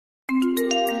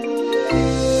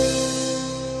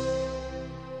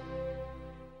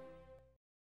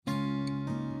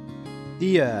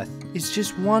The Earth is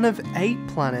just one of 8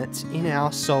 planets in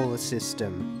our solar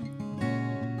system.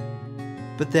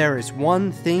 But there is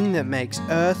one thing that makes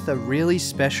Earth a really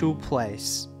special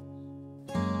place: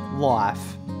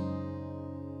 life.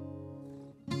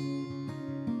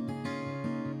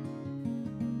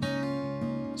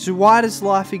 So why does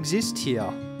life exist here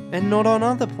and not on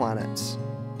other planets?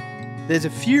 There's a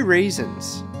few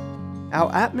reasons.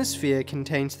 Our atmosphere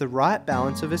contains the right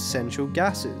balance of essential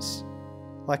gases,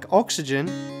 like oxygen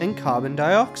and carbon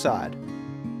dioxide.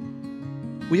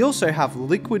 We also have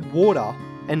liquid water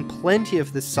and plenty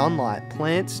of the sunlight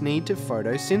plants need to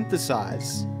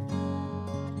photosynthesize.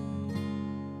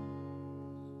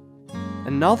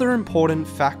 Another important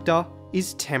factor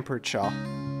is temperature.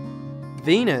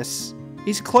 Venus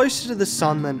is closer to the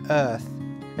Sun than Earth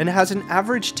and has an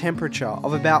average temperature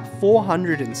of about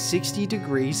 460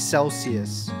 degrees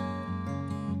Celsius.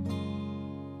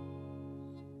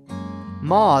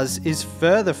 Mars is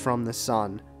further from the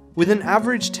Sun, with an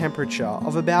average temperature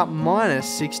of about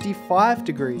 -65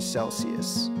 degrees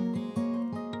Celsius.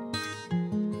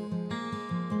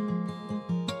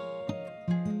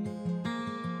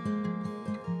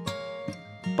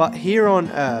 But here on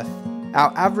Earth,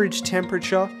 our average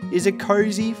temperature is a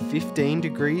cozy 15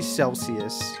 degrees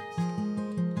Celsius.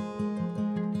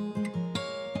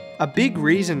 A big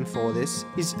reason for this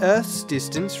is Earth's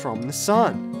distance from the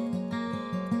Sun,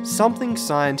 something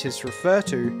scientists refer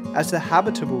to as the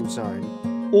habitable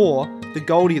zone, or the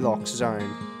Goldilocks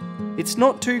zone. It's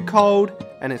not too cold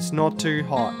and it's not too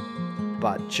hot,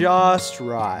 but just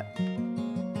right.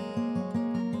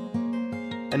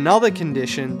 Another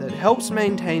condition that helps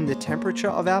maintain the temperature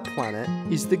of our planet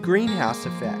is the greenhouse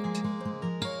effect.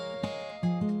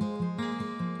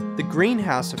 The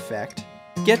greenhouse effect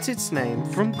gets its name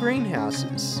from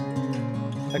greenhouses.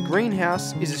 A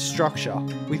greenhouse is a structure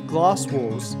with glass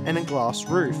walls and a glass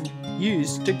roof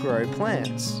used to grow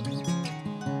plants.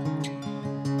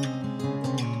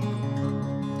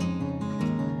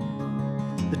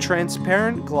 The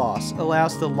transparent glass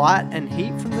allows the light and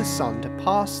heat from the sun to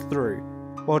pass through,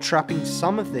 while trapping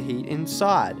some of the heat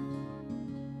inside.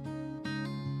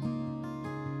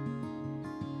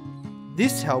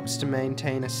 This helps to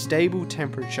maintain a stable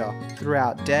temperature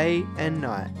throughout day and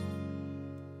night.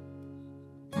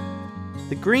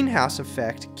 The greenhouse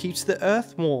effect keeps the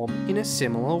Earth warm in a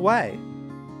similar way.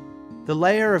 The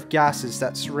layer of gases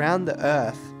that surround the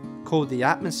Earth, called the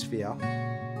atmosphere,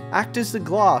 act as the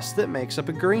glass that makes up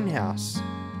a greenhouse,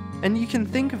 and you can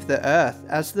think of the Earth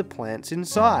as the plants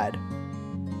inside.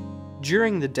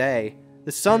 During the day,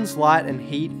 the sun's light and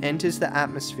heat enters the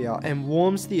atmosphere and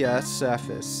warms the Earth's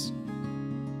surface.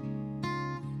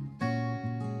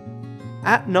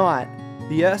 At night,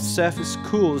 the Earth's surface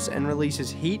cools and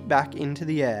releases heat back into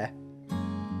the air.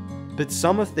 But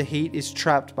some of the heat is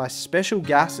trapped by special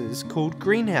gases called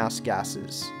greenhouse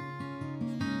gases.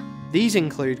 These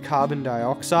include carbon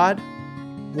dioxide,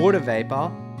 water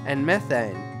vapor, and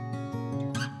methane.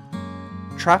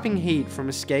 Trapping heat from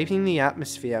escaping the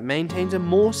atmosphere maintains a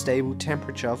more stable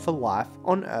temperature for life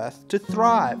on Earth to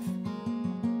thrive.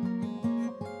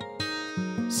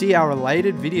 See our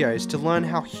related videos to learn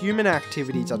how human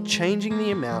activities are changing the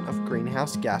amount of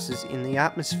greenhouse gases in the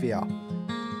atmosphere,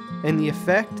 and the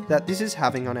effect that this is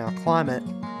having on our climate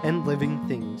and living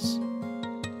things.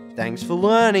 Thanks for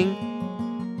learning!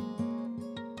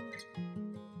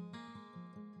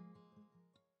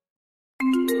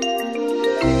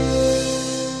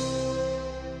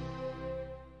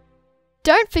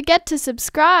 Don't forget to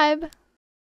subscribe!